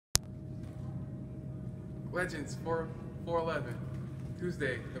Legends 411,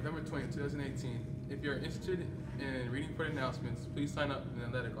 Tuesday, November 20th, 2018. If you're interested in reading for the announcements, please sign up in the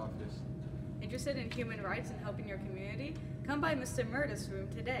athletic office. Interested in human rights and helping your community? Come by Mr. Murda's room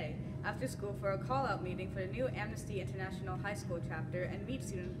today after school for a call-out meeting for the new Amnesty International High School chapter and meet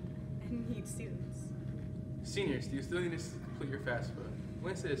students. Seniors, do you still need to complete your FAFSA?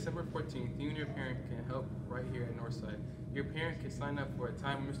 Wednesday, December 14th, you and your parent can help right here at Northside. Your parent can sign up for a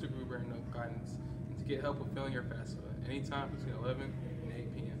time with Mr. Gruber and no guidance and to get help with filling your FAFSA anytime between 11 and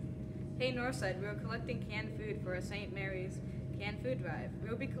 8 p.m. Hey Northside, we are collecting canned food for a St. Mary's canned food drive. We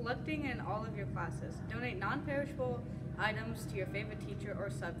will be collecting in all of your classes. Donate non-perishable items to your favorite teacher or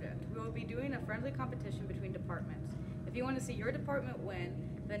subject. We will be doing a friendly competition between departments. If you want to see your department win,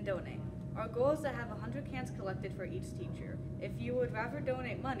 then donate. Our goal is to have 100 cans collected for each teacher. If you would rather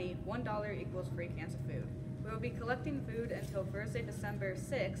donate money, $1 equals free cans of food. We will be collecting food until Thursday, December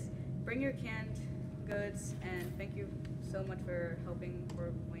 6th. Bring your canned goods, and thank you so much for helping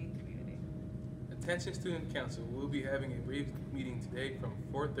Fort Wayne community. Attention Student Council, we will be having a brief meeting today from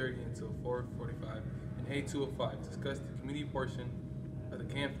 4:30 until 4:45 in A205 to discuss the community portion of the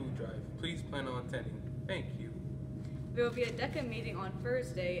canned food drive. Please plan on attending. Thank you. There will be a DECA meeting on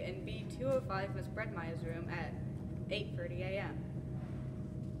Thursday in B205 Ms. Bredmeyer's room at 8:30 a.m.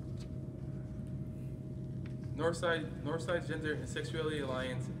 Northside Gender and Sexuality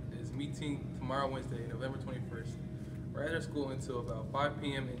Alliance is meeting tomorrow, Wednesday, November 21st. We're at our school until about 5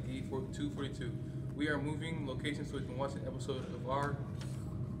 p.m. in D242. We are moving locations so we can watch an episode of our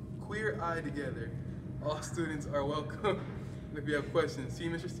Queer Eye together. All students are welcome. If you have questions, see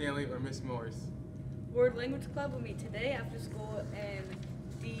Mr. Stanley or Miss Morris. World Language Club will meet today after school in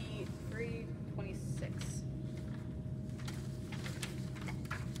D326.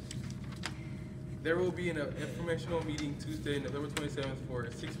 There will be an informational meeting Tuesday, November 27th for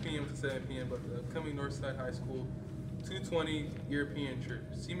 6 p.m. to 7 p.m. about the upcoming Northside High School 220 European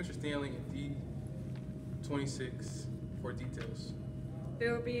trip. See Mr. Stanley in D26 for details.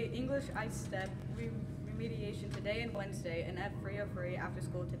 There will be English Ice Step remediation today and Wednesday and F303 after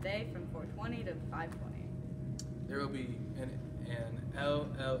school today from 4:20 to 5:20. There will be an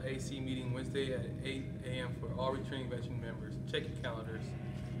LLAC meeting Wednesday at 8 a.m. for all returning veteran members. Check your calendars.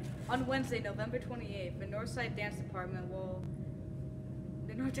 On Wednesday, November 28th, the Northside Dance Department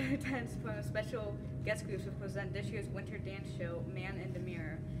special guest groups will present this year's winter dance show, Man in the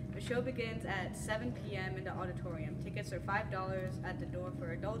Mirror. The show begins at 7 p.m. in the auditorium. Tickets are $5 at the door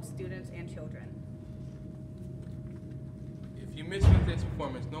for adults, students, and children. If you missed Wednesday's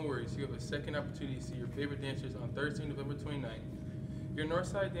performance, no worries. You have a second opportunity to see your favorite dancers on Thursday, November 29th. Your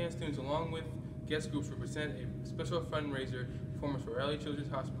Northside dance students, along with guest groups, will present a special fundraiser performance for Raleigh Children's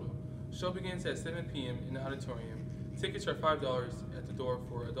Hospital. The show begins at 7 p.m. in the auditorium. Tickets are $5 at the door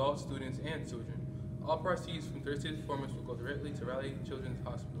for adults, students, and children. All proceeds from Thursday's performance will go directly to Raleigh Children's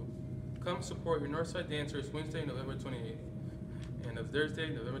Hospital. Come support your Northside dancers Wednesday, November 28th, and Thursday,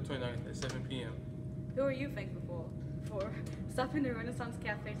 November 29th at 7 p.m. Who are you thankful for? Stop in the Renaissance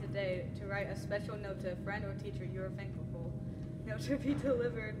Cafe today to write a special note to a friend or teacher you are thankful for. Note to be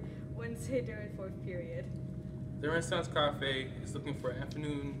delivered Wednesday during fourth period. The Renaissance Cafe is looking for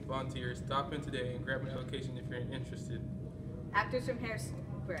afternoon volunteers. Stop in today and grab an application if you're interested. Actors from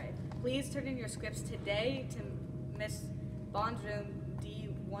Hairspray, please turn in your scripts today to Miss Bond's room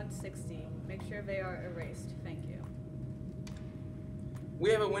D160. Make sure they are erased. Thank you.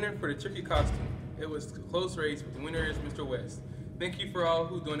 We have a winner for the turkey costume. It was a close race, but the winner is Mr. West. Thank you for all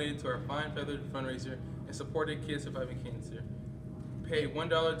who donated to our Fine Feathered fundraiser and supported kids surviving cancer. Pay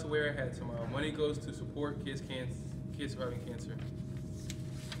 $1 to wear a hat tomorrow. Money goes to support kids surviving cancer.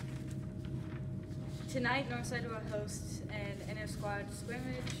 Tonight, Northside will host an inter-squad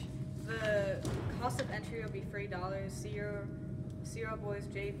scrimmage. The cost of entry will be $3. Sierra Boys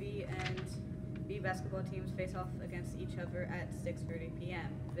JV and B basketball teams face off against each other at 6:30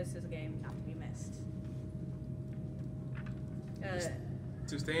 p.m. This is a game not to be missed.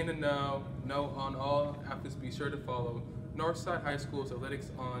 To stay in the know on all athletes, be sure to follow Northside High School's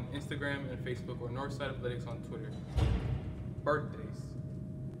athletics on Instagram and Facebook, or Northside Athletics on Twitter. Birthdays: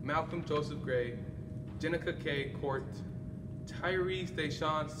 Malcolm Joseph Gray, Jenica K. Court, Tyrese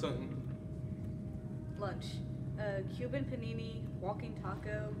Deshaun Sutton. Lunch: Cuban panini, walking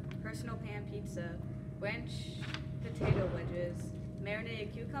taco, personal pan pizza, ranch potato wedges,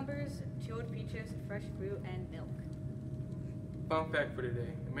 marinated cucumbers, chilled peaches, fresh fruit, and milk. Fun fact for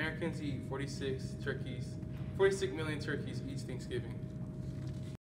today: Americans eat 46 million turkeys each Thanksgiving.